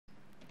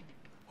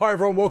Hi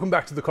everyone, welcome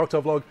back to the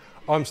cocktail vlog.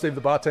 I'm Steve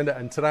the bartender,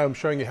 and today I'm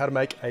showing you how to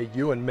make a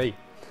you and me.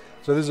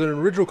 So this is an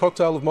original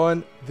cocktail of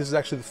mine. This is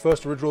actually the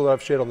first original that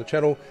I've shared on the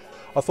channel.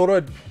 I thought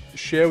I'd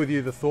share with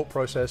you the thought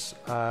process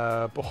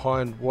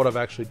behind what I've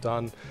actually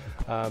done.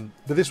 But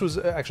this was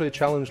actually a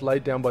challenge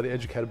laid down by the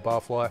Educated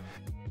Barfly.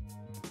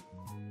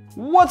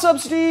 What's up,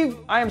 Steve?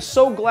 I am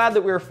so glad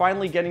that we are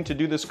finally getting to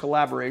do this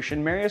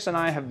collaboration. Marius and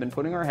I have been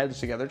putting our heads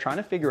together trying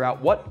to figure out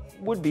what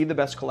would be the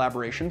best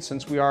collaboration,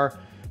 since we are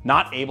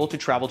not able to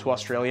travel to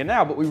Australia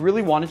now, but we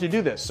really wanted to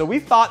do this. So we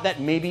thought that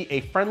maybe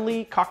a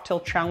friendly cocktail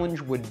challenge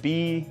would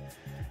be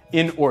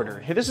in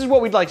order. This is what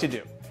we'd like to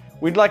do.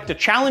 We'd like to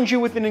challenge you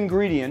with an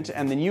ingredient,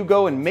 and then you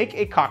go and make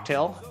a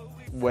cocktail,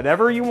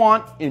 whatever you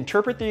want,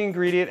 interpret the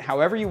ingredient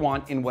however you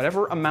want, in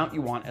whatever amount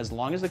you want, as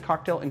long as the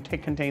cocktail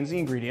contains the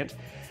ingredient,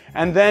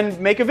 and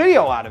then make a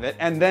video out of it.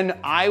 And then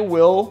I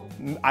will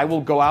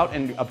go out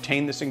and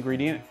obtain this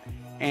ingredient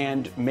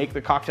and make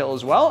the cocktail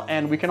as well,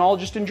 and we can all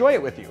just enjoy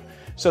it with you.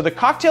 So the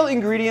cocktail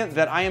ingredient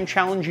that I am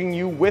challenging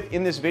you with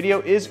in this video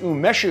is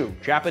Umeshu,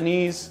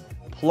 Japanese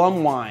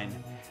plum wine.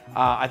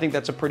 I think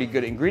that's a pretty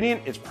good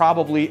ingredient. It's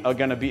probably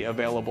gonna be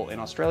available in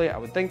Australia, I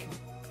would think,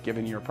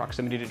 given your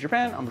proximity to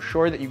Japan. I'm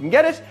sure that you can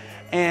get it,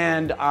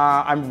 and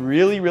I'm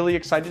really, really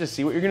excited to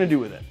see what you're gonna do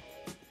with it.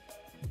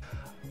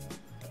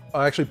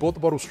 I actually bought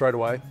the bottle straight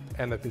away,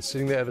 and they've been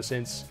sitting there ever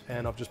since,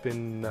 and I've just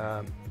been,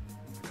 I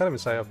can't even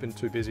say I've been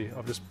too busy.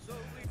 I've just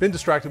been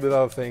distracted with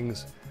other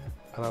things,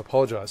 and I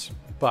apologize.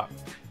 But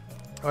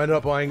I ended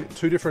up buying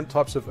two different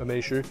types of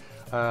umeshu.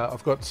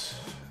 I've got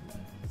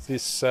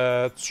this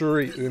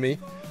Nigori Umi,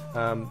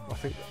 I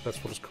think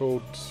that's what it's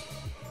called,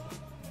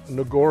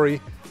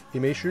 Nigori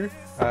Umeshu.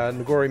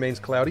 Nigori means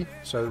cloudy,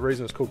 so the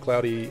reason it's called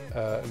cloudy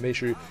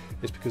umeshu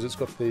is because it's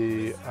got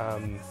the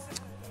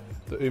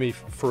umi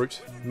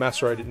fruit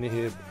macerated in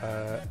here.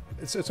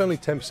 It's only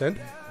 10%,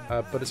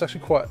 but it's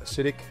actually quite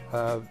acidic,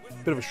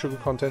 bit of a sugar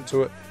content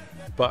to it,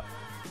 but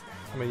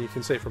I mean, you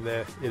can see from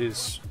there, it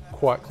is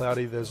quite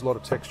cloudy. There's a lot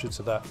of texture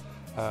to that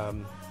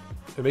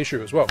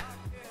umeshu as well.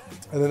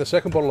 And then the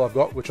second bottle I've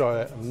got, which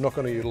I am not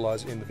going to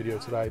utilize in the video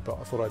today, but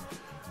I thought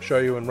I'd show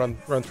you and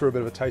run through a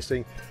bit of a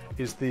tasting,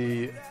 is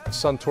the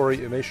Suntory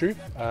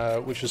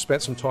Umeshu, which has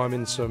spent some time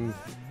in some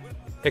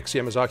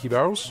ex-Yamazaki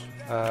barrels,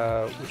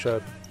 which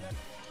are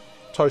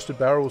toasted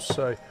barrels.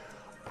 So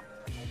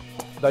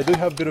they do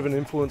have a bit of an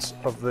influence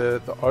of the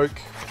oak.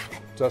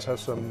 It does have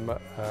some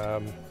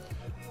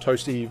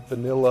toasty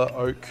vanilla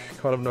oak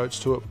kind of notes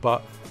to it,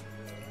 but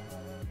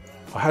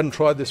I hadn't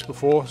tried this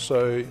before,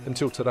 so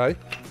until today.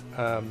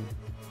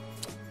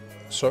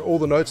 So all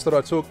the notes that I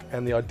took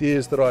and the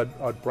ideas that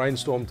I'd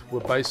brainstormed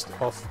were based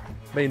off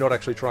me not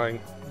actually trying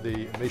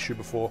the umeshu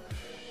before.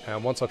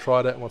 And once I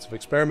tried it, once I've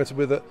experimented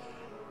with it,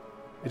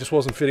 it just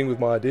wasn't fitting with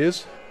my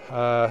ideas.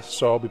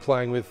 So I'll be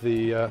playing with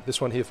the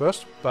this one here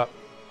first. But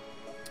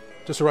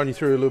just to run you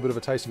through a little bit of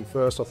a tasting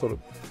first, I thought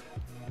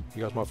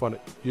you guys might find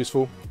it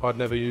useful. I'd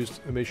never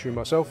used umeshu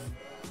myself.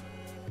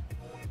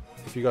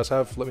 If you guys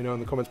have, let me know in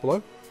the comments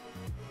below.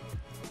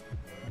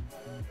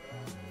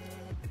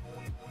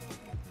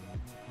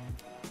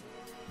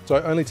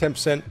 So only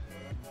 10%,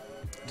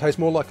 tastes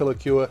more like a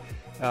liqueur.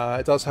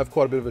 It does have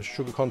quite a bit of a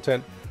sugar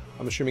content.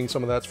 I'm assuming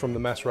some of that's from the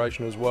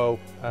maceration as well.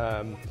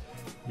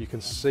 You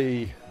can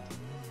see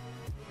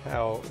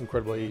how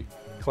incredibly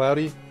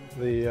cloudy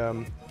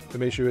the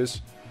umeshu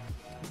is.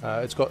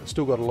 It's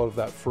still got a lot of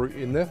that fruit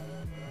in there.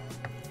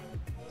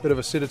 Bit of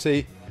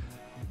acidity.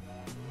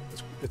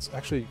 It's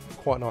actually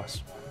quite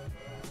nice.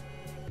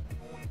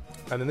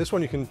 And then this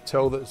one, you can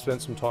tell that it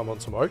spent some time on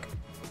some oak.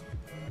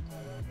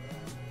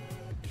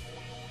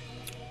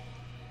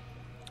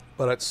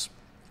 But it's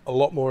a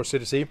lot more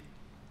acidity.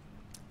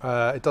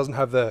 It doesn't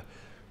have that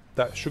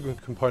sugar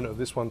component of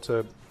this one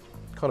to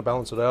kind of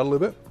balance it out a little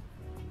bit.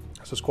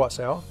 So it's quite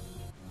sour.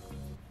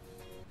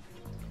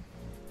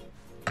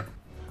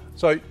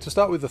 So to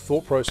start with the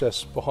thought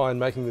process behind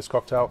making this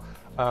cocktail,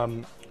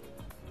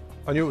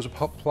 I knew it was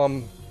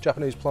a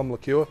Japanese plum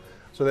liqueur,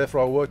 so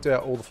therefore I worked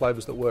out all the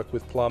flavours that work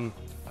with plum,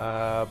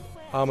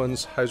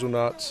 almonds,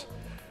 hazelnuts,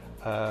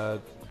 other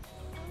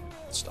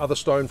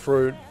stone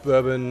fruit,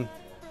 bourbon,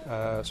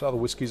 so other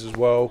whiskies as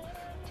well,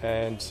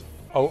 and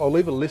I'll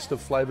leave a list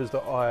of flavours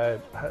that I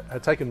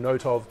had taken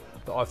note of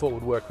that I thought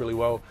would work really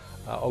well.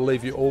 I'll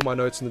leave you all my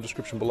notes in the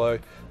description below.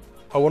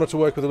 I wanted to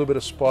work with a little bit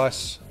of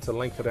spice to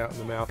lengthen it out in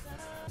the mouth.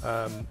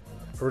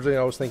 Originally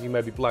I was thinking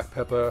maybe black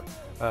pepper,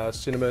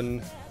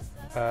 cinnamon.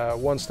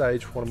 One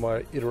stage, one of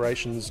my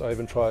iterations, I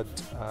even tried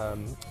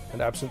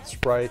an absinthe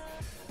spray,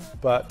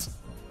 but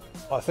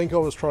I think I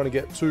was trying to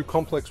get too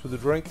complex with the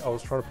drink. I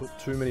was trying to put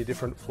too many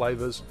different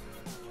flavours.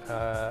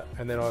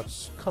 And then I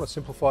kind of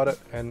simplified it,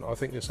 and I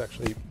think this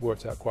actually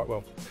worked out quite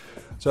well.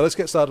 So let's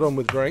get started on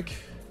with the drink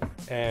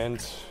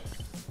and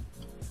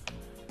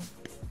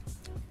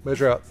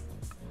measure out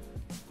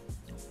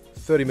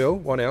 30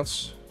 ml, 1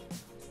 ounce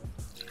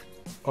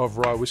of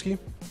Rye Whiskey.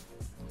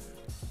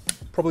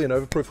 Probably an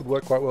overproof would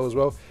work quite well as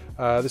well.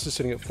 This is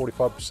sitting at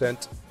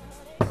 45%.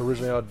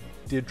 Originally I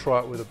did try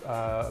it with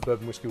a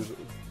bourbon whiskey,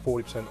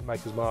 40%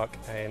 Maker's Mark,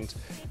 and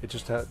it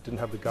just didn't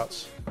have the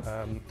guts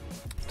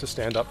to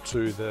stand up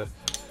to the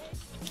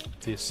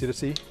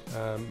acidity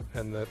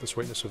and the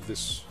sweetness of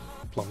this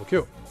plum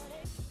liqueur.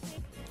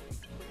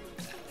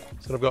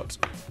 So I've got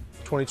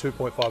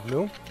 22.5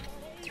 ml,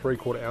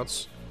 3/4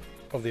 ounce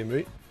of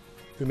the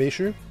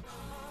Umeshu,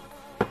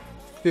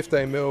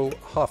 15 ml,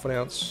 half an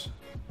ounce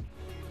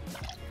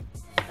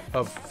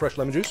of fresh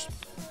lemon juice.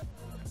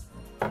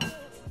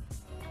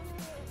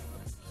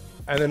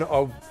 And then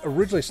I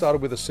originally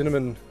started with a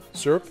cinnamon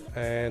syrup,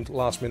 and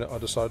last minute I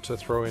decided to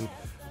throw in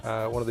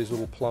one of these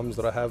little plums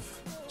that I have.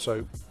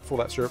 So for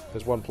that syrup,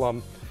 there's 1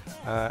 plum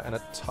and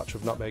a touch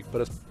of nutmeg, but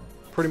it's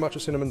pretty much a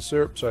cinnamon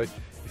syrup. So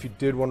if you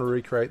did want to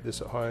recreate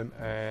this at home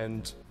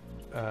and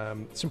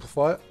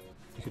simplify it,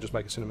 you could just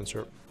make a cinnamon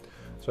syrup.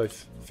 So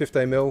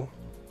 15 ml,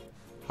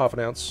 half an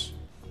ounce.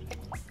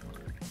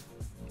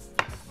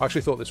 I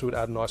actually thought this would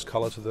add a nice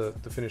colour to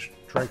the finished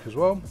drink as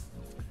well.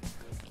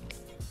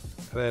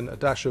 And then a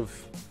dash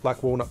of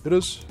black walnut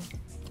bitters.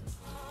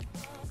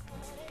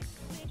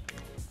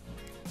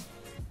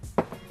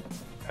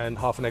 And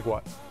half an egg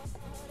white.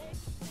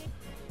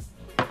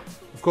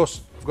 Of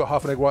course, I've got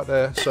half an egg white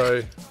there,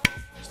 so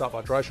start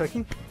by dry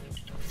shaking.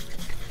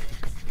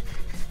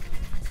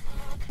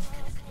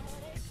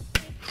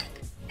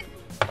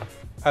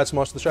 Add some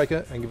ice to the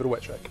shaker and give it a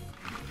wet shake.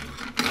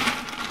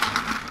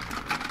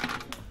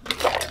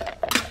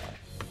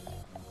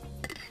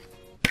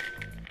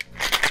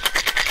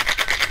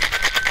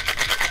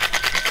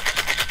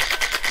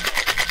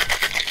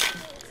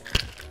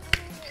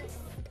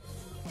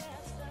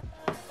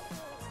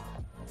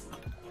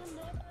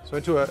 So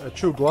into a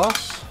chilled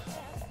glass.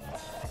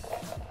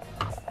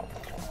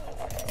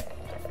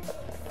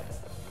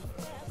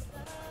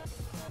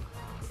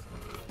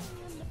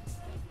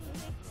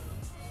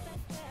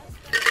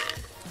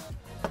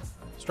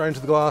 Straight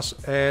into the glass,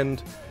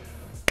 and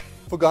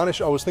for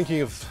garnish I was thinking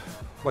of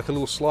like a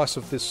little slice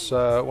of this,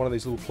 one of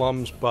these little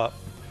plums, but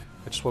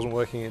it just wasn't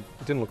working. It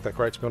didn't look that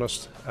great, to be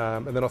honest.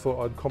 And then I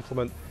thought I'd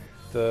complement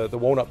the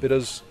walnut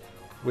bitters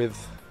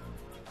with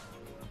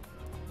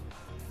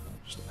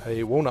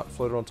a walnut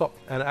floated on top.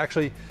 And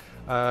actually,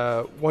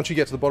 once you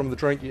get to the bottom of the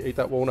drink, you eat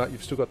that walnut,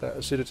 you've still got that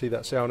acidity,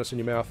 that sourness in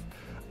your mouth,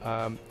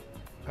 and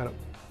it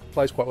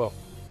plays quite well.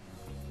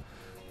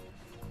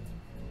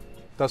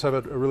 It does have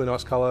a really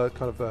nice colour,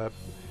 kind of a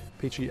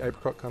peachy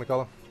apricot kind of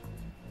colour,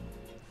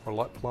 or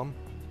light plum.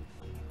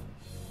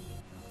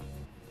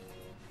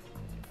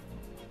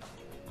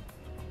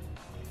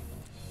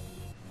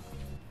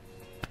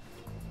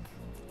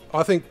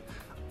 I think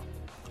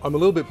I'm a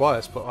little bit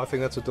biased, but I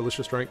think that's a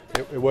delicious drink.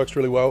 It works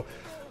really well.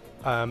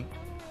 And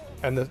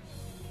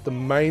the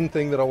main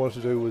thing that I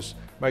wanted to do was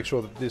make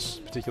sure that this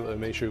particular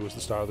Umeshu was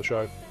the star of the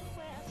show. You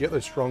get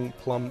those strong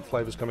plum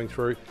flavours coming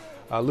through,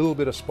 a little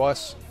bit of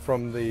spice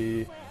from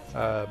the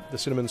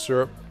cinnamon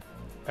syrup,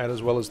 and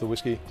as well as the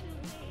whiskey.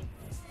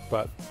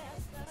 But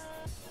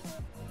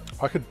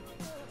I could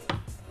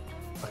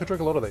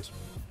drink a lot of these.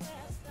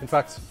 In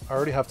fact, I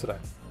already have today.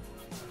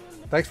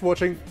 Thanks for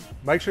watching.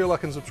 Make sure you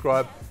like and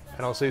subscribe,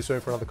 and I'll see you soon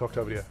for another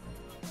cocktail video.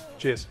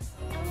 Cheers.